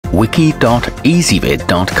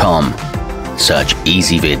wiki.ezvid.com. Search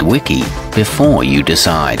Ezvid Wiki before you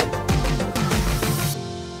decide.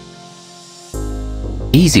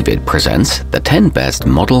 Ezvid presents the 10 best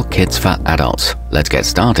model kits for adults. Let's get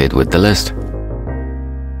started with the list.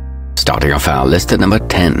 Starting off our list at number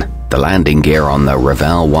 10, the landing gear on the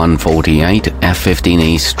Revell 148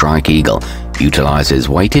 F15E Strike Eagle utilizes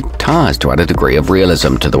weighted tires to add a degree of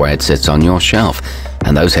realism to the way it sits on your shelf,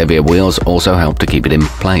 and those heavier wheels also help to keep it in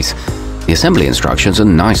place. The assembly instructions are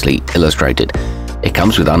nicely illustrated. It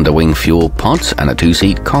comes with underwing fuel pods and a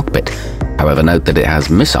 2-seat cockpit. However, note that it has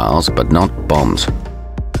missiles but not bombs.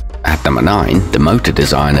 At number 9, the motor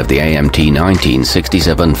design of the AMT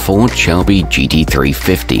 1967 Ford Shelby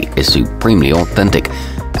GT350 is supremely authentic,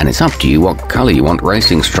 and it's up to you what color you want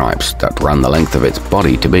racing stripes that run the length of its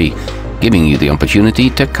body to be, giving you the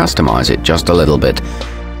opportunity to customize it just a little bit.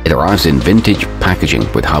 It arrives in vintage packaging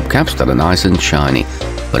with hubcaps that are nice and shiny,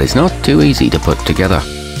 but it's not too easy to put together.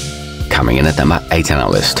 Coming in at number 8 on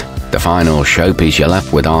our list, the final showpiece you're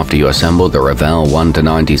left with after you assemble the Revell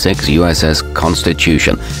 1-96 USS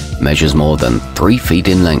Constitution measures more than 3 feet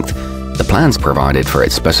in length. The plans provided for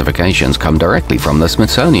its specifications come directly from the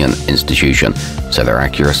Smithsonian Institution, so their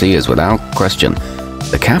accuracy is without question.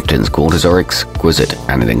 The captain's quarters are exquisite,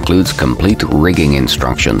 and it includes complete rigging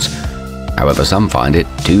instructions. However, some find it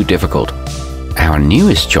too difficult. Our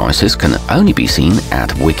newest choices can only be seen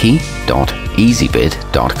at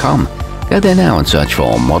wiki.ezvid.com. Go there now and search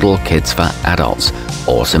for model kits for adults,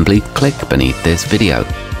 or simply click beneath this video.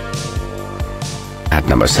 At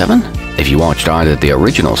number 7, if you watched either the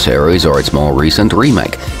original series or its more recent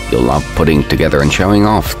remake, you'll love putting together and showing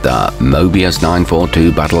off the Moebius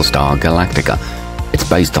 942 Battlestar Galactica. It's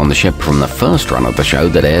based on the ship from the first run of the show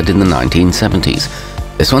that aired in the 1970s.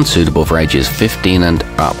 This one's suitable for ages 15 and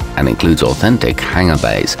up and includes authentic hangar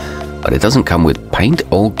bays, but it doesn't come with paint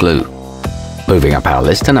or glue. Moving up our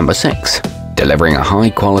list to number 6, delivering a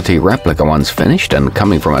high-quality replica once finished and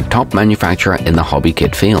coming from a top manufacturer in the hobby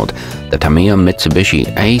kit field, the Tamiya Mitsubishi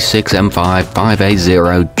A6M5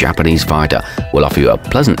 5A0 Japanese fighter will offer you a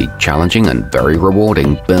pleasantly challenging and very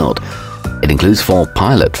rewarding build. It includes 4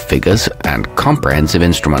 pilot figures and comprehensive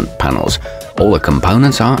instrument panels. All the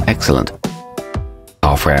components are excellent.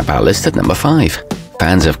 Halfway up our list at number 5.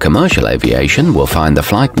 Fans of commercial aviation will find the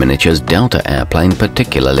Flight Miniatures Delta airplane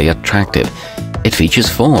particularly attractive. It features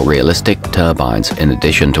 4 realistic turbines in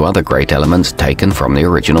addition to other great elements taken from the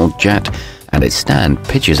original jet, and its stand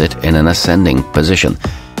pitches it in an ascending position.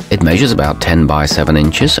 It measures about 10 by 7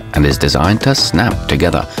 inches and is designed to snap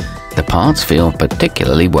together. The parts feel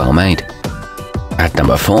particularly well made. At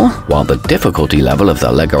number 4, while the difficulty level of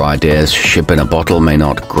the LEGO Ideas ship in a bottle may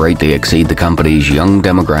not greatly exceed the company's young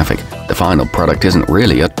demographic, the final product isn't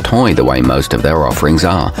really a toy the way most of their offerings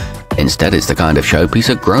are. Instead, it's the kind of showpiece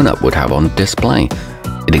a grown-up would have on display.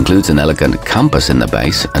 It includes an elegant compass in the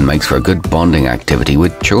base and makes for a good bonding activity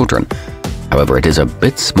with children. However, it is a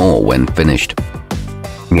bit small when finished.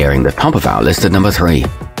 Nearing the top of our list at number 3,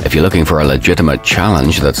 if you're looking for a legitimate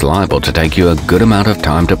challenge that's liable to take you a good amount of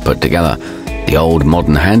time to put together, the old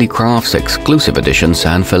modern handicrafts exclusive edition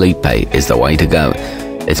San Felipe is the way to go.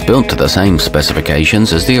 It's built to the same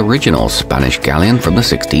specifications as the original Spanish galleon from the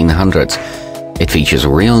 1600s. It features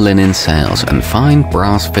real linen sails and fine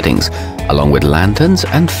brass fittings, along with lanterns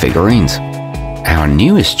and figurines. Our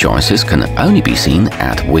newest choices can only be seen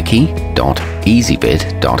at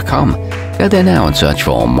wiki.ezvid.com. Go there now and search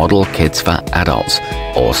for model kits for adults,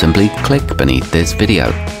 or simply click beneath this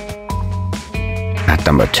video. At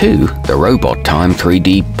number 2, the robotime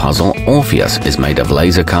 3D puzzle Orpheus is made of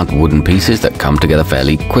laser-cut wooden pieces that come together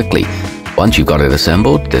fairly quickly. Once you've got it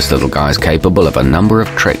assembled, this little guy is capable of a number of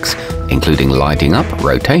tricks, including lighting up,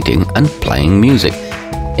 rotating, and playing music.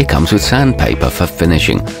 It comes with sandpaper for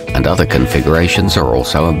finishing, and other configurations are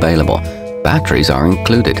also available. Batteries are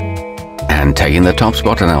included. And taking the top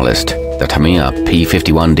spot on our list, the Tamiya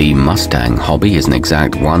P-51D Mustang hobby is an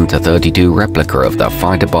exact 1:32 replica of the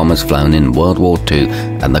fighter bombers flown in World War II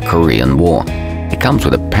and the Korean War. It comes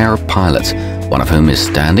with a pair of pilots, one of whom is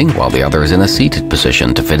standing while the other is in a seated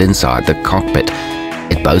position to fit inside the cockpit.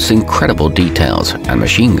 It boasts incredible details and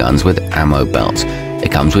machine guns with ammo belts.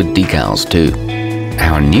 It comes with decals too.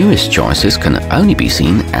 Our newest choices can only be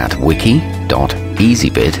seen at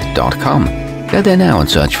wiki.ezvid.com. Go there now and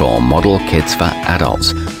search for model kits for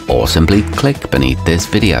adults, or simply click beneath this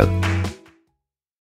video.